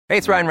Hey,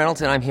 it's Ryan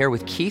Reynolds, and I'm here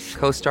with Keith,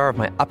 co-star of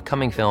my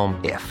upcoming film,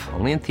 If,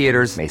 only in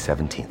theaters May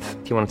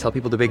 17th. Do you want to tell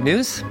people the big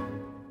news?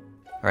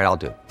 All right, I'll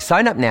do it.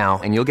 Sign up now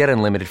and you'll get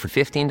unlimited for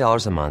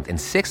 $15 a month and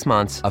 6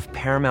 months of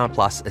Paramount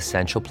Plus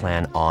Essential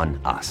Plan on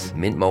us.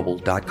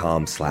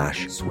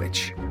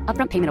 MintMobile.com/switch.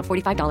 Upfront payment of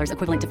 $45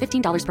 equivalent to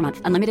 $15 per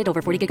month. Unlimited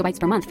over 40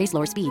 gigabytes per month. Face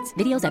lower speeds.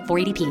 Videos at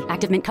 480p.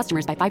 Active Mint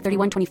customers by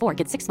 531.24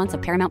 get 6 months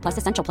of Paramount Plus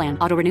Essential Plan.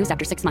 Auto renews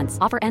after 6 months.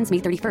 Offer ends May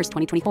 31st,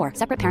 2024.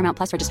 Separate Paramount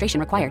Plus registration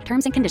required.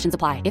 Terms and conditions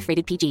apply if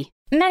rated PG.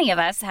 Many of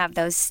us have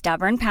those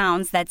stubborn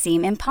pounds that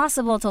seem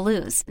impossible to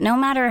lose, no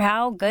matter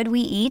how good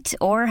we eat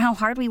or how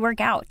hard we work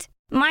out.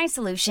 My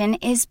solution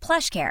is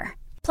PlushCare.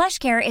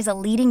 PlushCare is a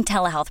leading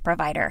telehealth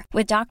provider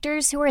with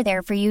doctors who are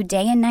there for you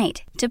day and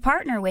night to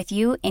partner with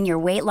you in your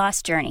weight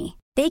loss journey.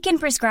 They can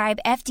prescribe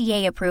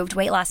FDA-approved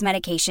weight loss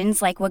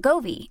medications like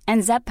Wegovy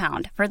and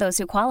Zepbound for those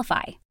who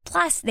qualify.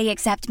 Plus, they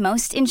accept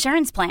most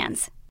insurance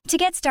plans. To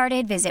get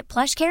started, visit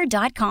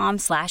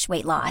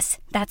plushcare.com/weightloss.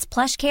 That's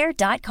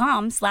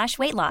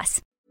plushcare.com/weightloss.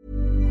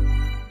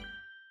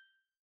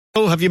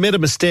 Oh, have you made a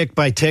mistake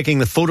by taking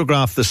the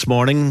photograph this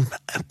morning,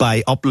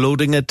 by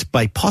uploading it,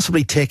 by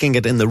possibly taking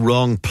it in the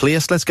wrong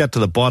place? Let's get to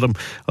the bottom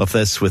of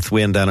this with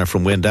Wayne Danner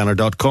from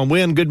WayneDanner.com.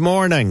 Wayne, good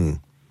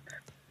morning.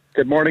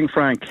 Good morning,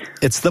 Frank.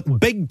 It's the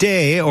big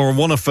day, or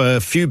one of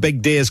a few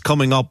big days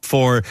coming up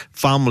for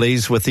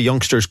families with the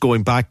youngsters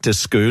going back to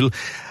school.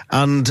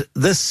 And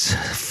this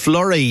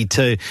flurry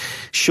to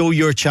show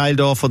your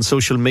child off on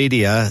social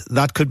media,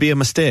 that could be a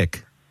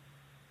mistake.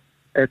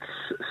 It's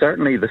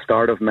certainly the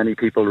start of many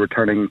people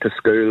returning to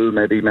school,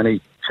 maybe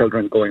many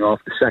children going off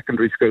to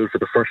secondary school for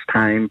the first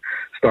time,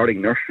 starting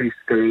nursery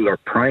school or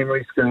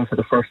primary school for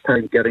the first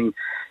time, getting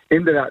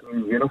into that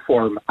new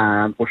uniform.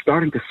 And we're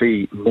starting to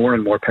see more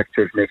and more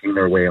pictures making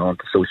their way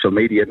onto social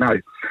media. Now,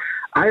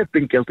 I have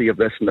been guilty of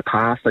this in the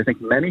past. I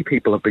think many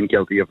people have been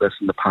guilty of this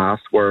in the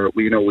past, where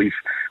we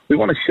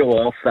want to show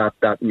off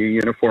that new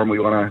uniform. We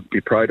want to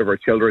be proud of our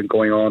children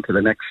going on to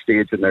the next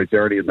stage in their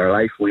journey in their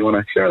life. We want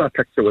to share that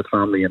picture with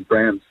family and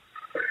friends.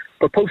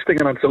 But posting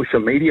it on social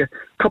media,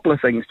 a couple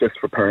of things just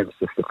for parents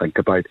just to think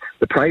about.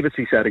 The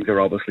privacy settings are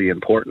obviously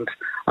important,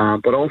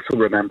 but also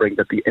remembering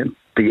that the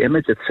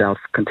image itself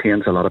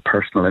contains a lot of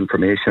personal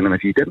information. And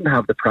if you didn't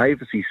have the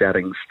privacy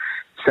settings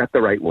set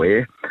the right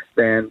way,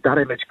 then that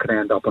image could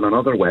end up on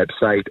another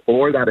website,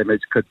 or that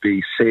image could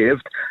be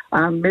saved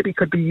and maybe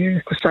could be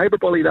used to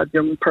cyberbully that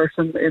young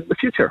person in the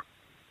future.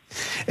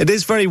 It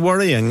is very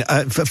worrying.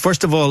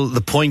 First of all,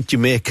 the point you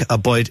make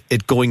about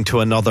it going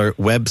to another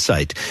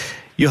website.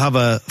 You have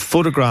a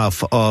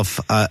photograph of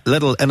a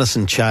little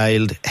innocent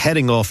child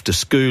heading off to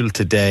school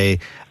today,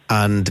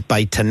 and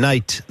by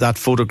tonight that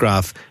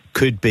photograph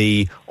could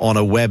be on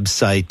a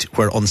website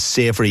where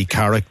unsavoury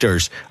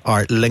characters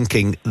are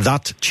linking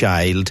that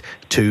child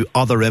to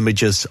other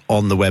images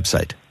on the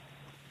website.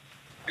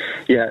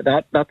 Yeah,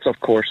 that's of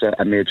course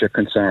a major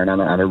concern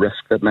and a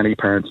risk that many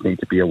parents need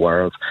to be aware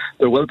of.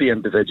 There will be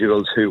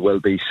individuals who will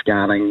be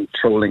scanning,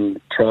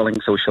 trawling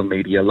social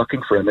media,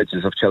 looking for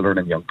images of children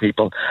and young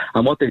people.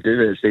 And what they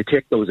do is they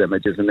take those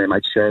images and they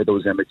might share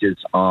those images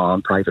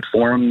on private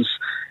forums.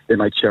 They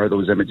might share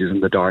those images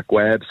in the dark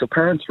web. So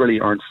parents really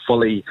aren't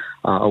fully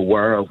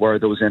aware of where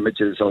those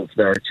images of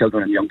their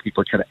children and young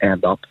people can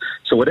end up.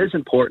 So it is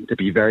important to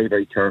be very,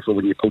 very careful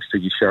when you post or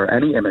you share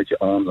any image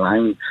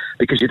online,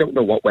 because you don't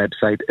know what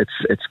website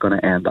it's going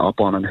to end up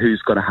on and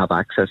who's going to have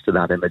access to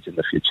that image in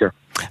the future.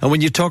 And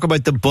when you talk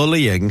about the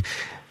bullying,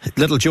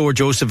 little Joe or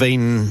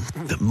Josephine,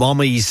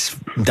 mommy's,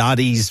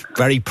 daddy's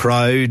very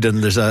proud,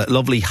 and there's a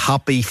lovely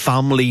happy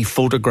family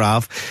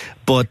photograph,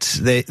 but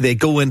they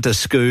go into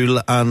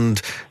school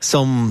and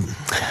some,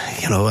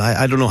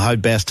 I don't know how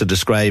best to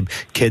describe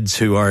kids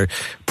who are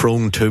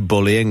prone to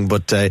bullying,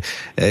 but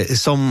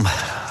some...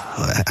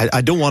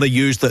 I don't want to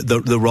use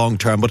the wrong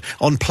term, but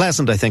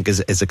unpleasant, I think,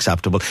 is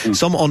acceptable.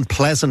 Some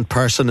unpleasant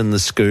person in the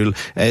school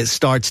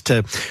starts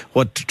to,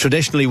 what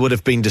traditionally would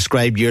have been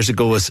described years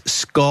ago as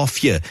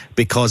scoff you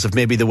because of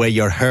maybe the way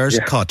your hair's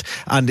cut.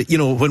 And,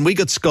 when we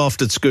got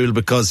scoffed at school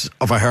because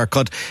of a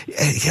haircut,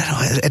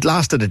 it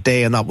lasted a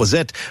day and that was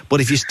it.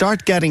 But if you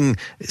start getting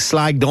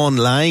slagged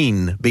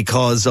online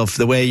because of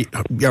the way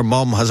your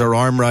mum has her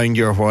arm around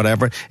you or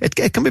whatever,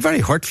 it can be very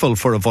hurtful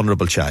for a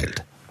vulnerable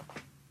child.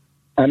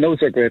 And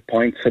those are great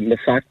points. And the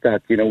fact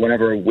that,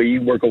 whenever we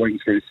were going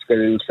through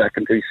school,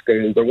 secondary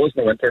school, there was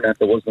no internet,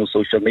 there was no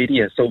social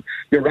media. So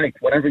you're right.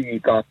 Whenever you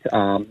got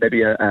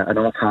maybe an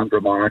offhand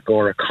remark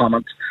or a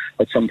comment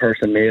that some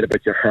person made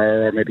about your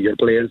hair or maybe your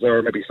blazer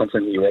or maybe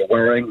something you were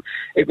wearing,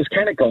 it was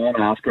kind of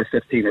gone after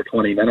 15 or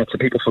 20 minutes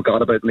and people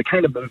forgot about it and they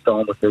kind of moved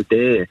on with their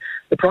day.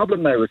 The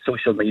problem now with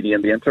social media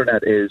and the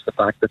internet is the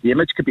fact that the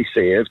image can be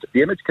saved.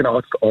 The image can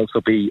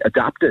also be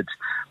adapted,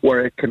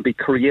 where it can be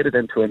created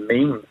into a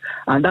meme.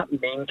 And that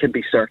meme can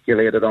be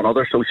circulated on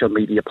other social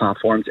media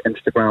platforms,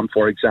 Instagram,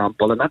 for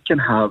example, and that can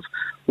have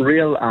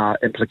real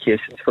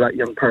implications for that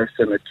young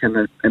person. It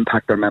can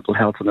impact their mental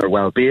health and their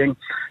well-being.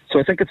 So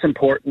I think it's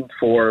important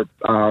for,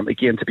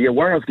 again, to be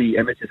aware of the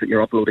images that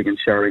you're uploading and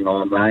sharing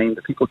online,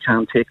 that people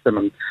can take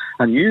them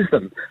and use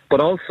them.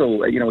 But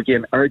also,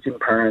 again, urging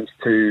parents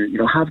to,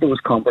 have those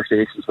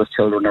conversations with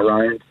children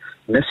around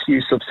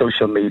misuse of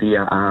social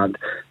media and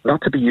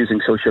not to be using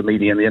social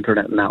media and the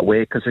internet in that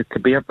way, because it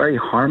can be very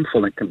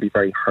harmful and can be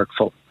very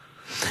hurtful.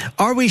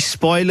 Are we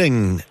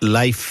spoiling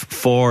life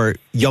for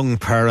young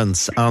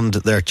parents and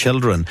their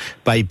children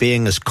by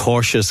being as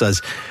cautious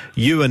as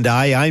you and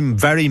I? I'm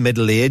very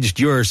middle-aged.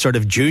 You're sort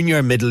of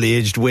junior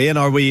middle-aged, Wayne.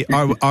 Are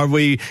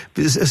we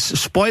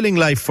spoiling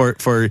life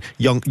for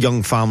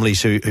young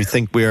families who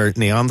think we're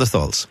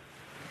Neanderthals?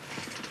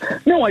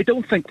 No, I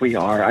don't think we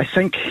are. I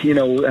think,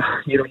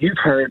 you've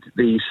heard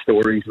these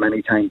stories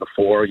many times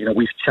before.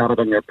 We've chatted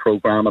on your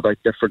programme about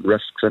different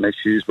risks and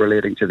issues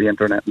relating to the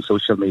internet and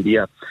social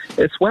media.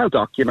 It's well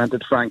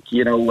documented, Frank.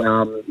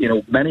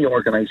 Many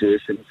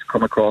organisations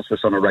come across this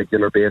on a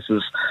regular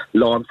basis.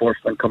 Law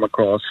enforcement come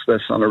across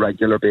this on a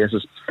regular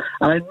basis.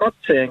 And I'm not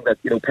saying that,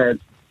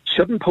 parents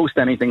shouldn't post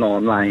anything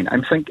online.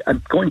 I'm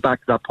going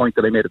back to that point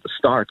that I made at the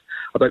start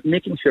about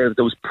making sure that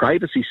those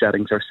privacy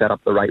settings are set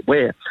up the right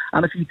way.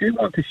 And if you do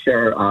want to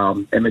share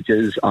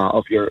images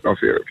of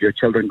your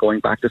children going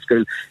back to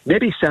school,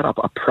 maybe set up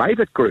a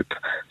private group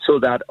so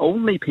that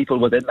only people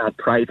within that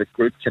private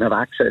group can have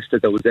access to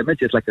those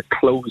images, like a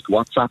closed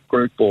WhatsApp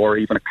group or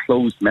even a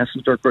closed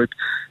Messenger group,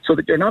 so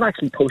that you're not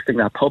actually posting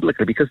that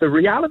publicly. Because the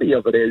reality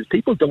of it is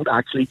people don't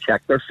actually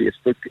check their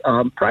Facebook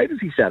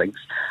privacy settings.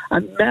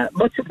 And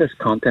much of this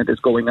content is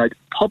going out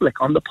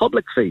public on the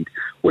public feed,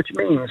 which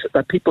means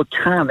that people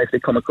can, if they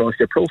come across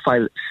your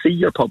profile, see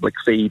your public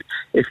feed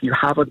if you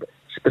haven't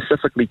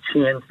specifically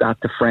changed that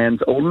to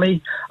friends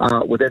only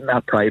within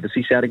that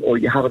privacy setting, or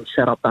you haven't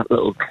set up that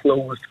little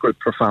closed group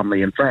for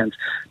family and friends.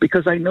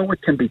 Because I know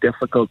it can be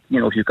difficult,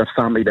 if you've got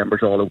family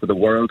members all over the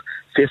world.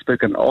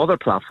 Facebook and other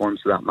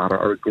platforms, for that matter,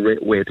 are a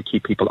great way to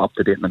keep people up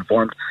to date and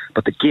informed.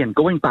 But again,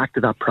 going back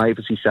to that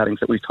privacy settings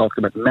that we've talked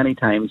about many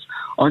times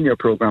on your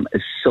programme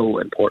is so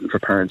important for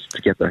parents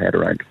to get their head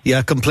around.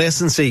 Yeah,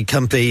 complacency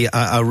can be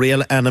a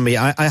real enemy.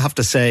 I have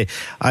to say,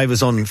 I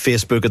was on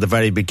Facebook at the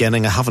very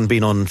beginning. I haven't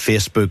been on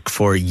Facebook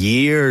for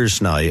years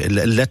now,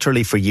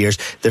 literally for years.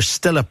 There's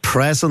still a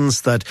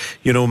presence that,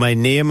 my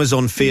name is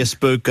on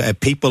Facebook.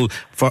 People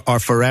are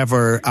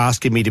forever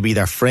asking me to be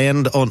their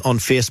friend on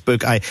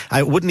Facebook.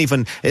 I wouldn't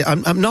even,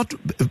 I'm not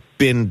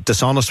being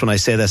dishonest when I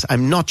say this.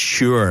 I'm not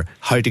sure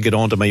how to get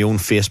onto my own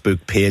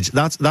Facebook page.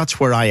 That's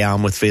where I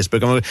am with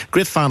Facebook. I'm a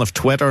great fan of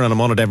Twitter and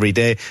I'm on it every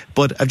day,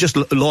 but I've just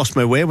lost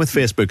my way with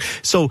Facebook.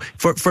 So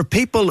for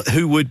people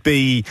who would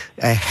be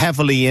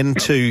heavily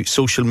into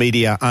social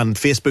media and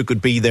Facebook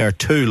would be their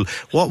tool,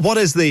 what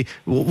is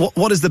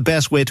the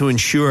best way to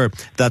ensure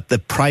that the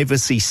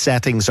privacy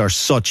settings are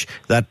such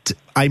that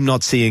I'm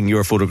not seeing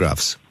your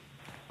photographs?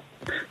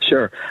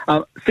 Sure.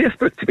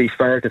 Facebook, to be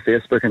fair to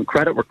Facebook, and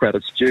credit where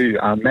credit's due,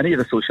 many of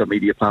the social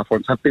media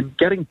platforms have been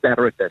getting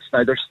better at this.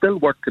 Now, there's still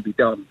work to be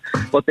done,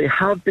 but they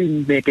have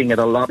been making it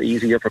a lot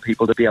easier for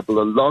people to be able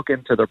to log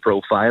into their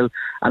profile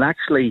and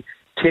actually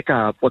take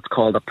what's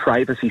called a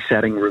privacy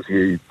setting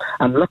review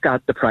and look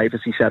at the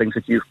privacy settings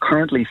that you've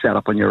currently set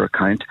up on your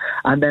account,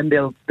 and then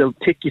they'll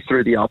take you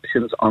through the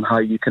options on how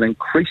you can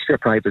increase your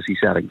privacy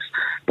settings.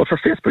 But for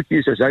Facebook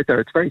users out there,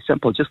 it's very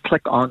simple. Just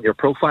click on your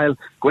profile,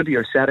 go into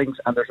your settings,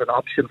 and there's an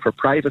option for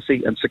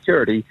privacy and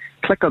security.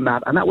 Click on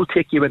that, and that will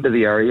take you into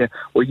the area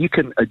where you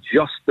can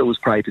adjust those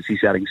privacy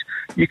settings.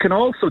 You can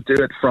also do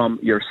it from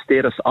your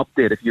status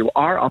update. If you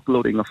are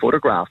uploading a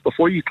photograph,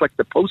 before you click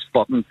the post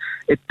button,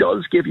 it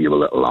does give you a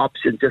little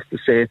option just to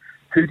say,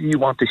 who do you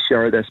want to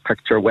share this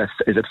picture with?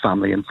 Is it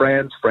family and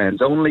friends,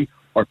 friends only,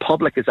 or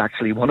public is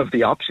actually one of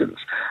the options.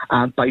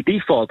 And by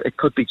default, it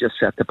could be just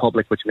set to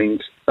public, which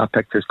means that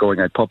picture is going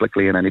out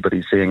publicly and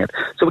anybody's seeing it.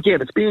 So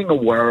again, it's being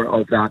aware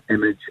of that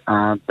image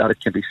and that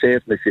it can be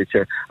saved in the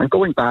future. And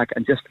going back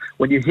and just,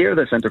 when you hear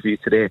this interview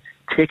today,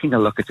 taking a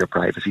look at your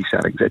privacy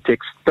settings. It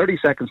takes 30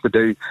 seconds to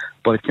do,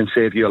 but it can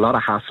save you a lot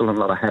of hassle and a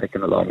lot of headache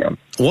in the long run.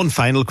 One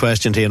final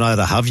question to you now that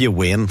I have you,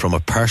 Wayne, from a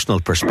personal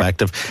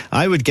perspective.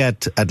 I would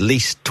get at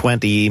least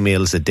 20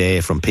 emails a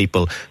day from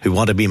people who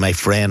want to be my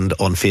friend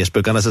on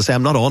Facebook. And as I say,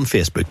 I'm not on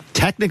Facebook.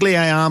 Technically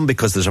I am,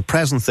 because there's a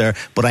presence there,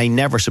 but I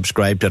never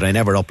subscribe to it. I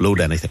never upload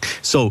anything.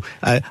 So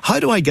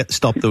how do I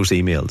stop those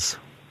emails?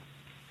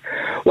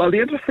 Well,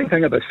 the interesting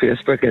thing about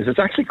Facebook is it's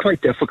actually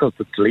quite difficult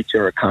to delete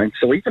your account.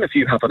 So even if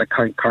you have an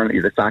account currently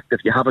that's active,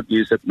 you haven't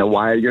used it in a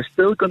while, you're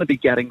still going to be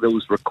getting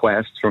those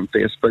requests from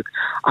Facebook.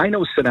 I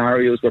know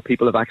scenarios where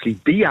people have actually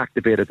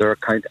deactivated their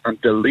account and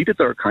deleted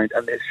their account,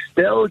 and they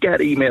still get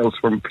emails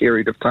from a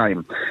period of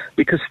time,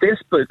 because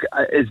Facebook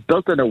is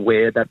built in a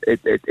way that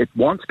it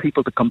wants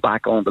people to come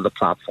back onto the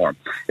platform.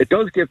 It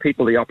does give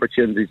people the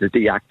opportunity to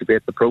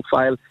deactivate the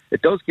profile.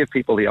 It does give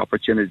people the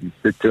opportunity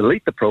to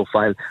delete the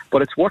profile,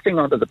 but it's working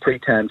under the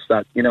pretext pretense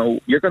that, you know,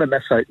 you're going to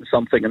miss out on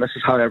something, and this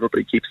is how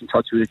everybody keeps in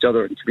touch with each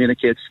other and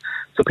communicates.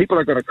 So people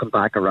are going to come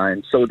back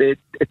around. So it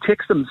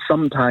takes them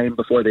some time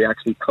before they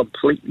actually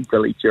completely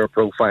delete your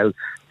profile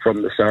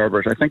from the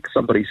servers. I think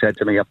somebody said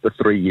to me up to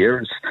 3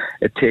 years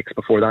it takes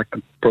before that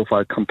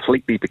profile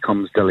completely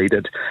becomes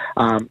deleted.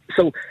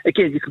 So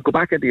again, you can go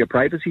back into your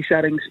privacy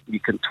settings, you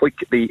can tweak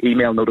the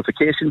email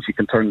notifications, you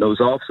can turn those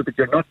off so that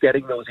you're not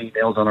getting those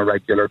emails on a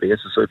regular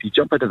basis. So if you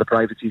jump into the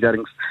privacy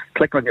settings,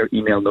 click on your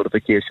email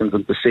notifications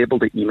and disable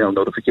the email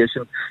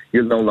notification,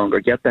 you'll no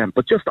longer get them.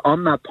 But just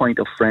on that point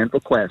of friend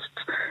requests,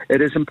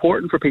 it is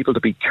important for people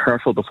to be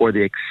careful before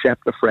they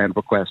accept a friend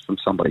request from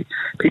somebody.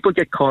 People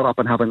get caught up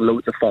in having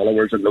loads of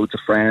followers and loads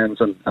of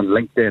friends and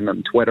LinkedIn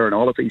and Twitter and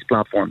all of these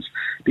platforms.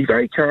 Be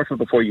very careful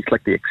before you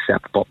click the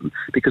accept button,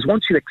 because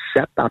once you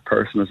accept that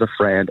person as a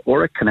friend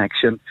or a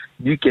connection,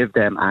 you give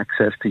them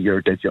access to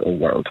your digital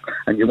world.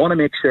 And you want to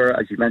make sure,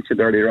 as you mentioned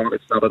earlier on,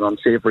 it's not an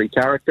unsavory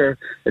character.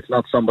 It's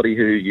not somebody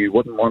who you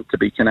wouldn't want to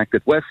be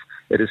connected with.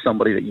 It is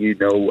somebody that you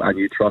know and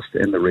you trust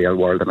in the real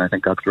world, and I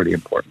think that's really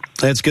important.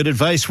 That's good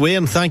advice,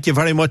 Wayne. Thank you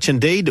very much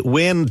indeed.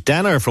 Wayne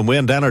Danner from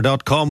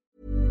WayneDanner.com.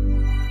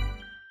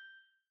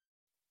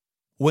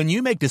 When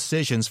you make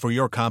decisions for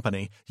your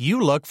company,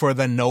 you look for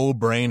the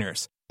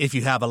no-brainers. If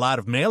you have a lot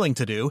of mailing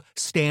to do,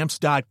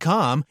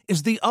 Stamps.com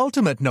is the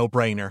ultimate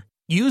no-brainer.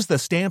 Use the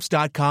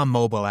Stamps.com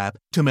mobile app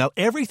to mail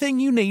everything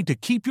you need to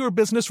keep your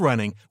business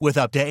running with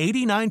up to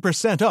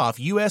 89% off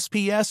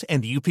USPS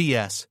and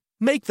UPS.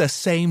 Make the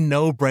same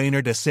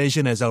no-brainer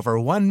decision as over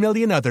 1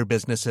 million other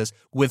businesses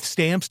with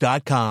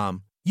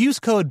Stamps.com. Use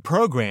code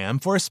PROGRAM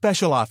for a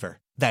special offer.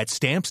 That's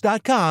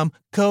Stamps.com,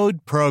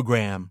 code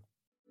PROGRAM.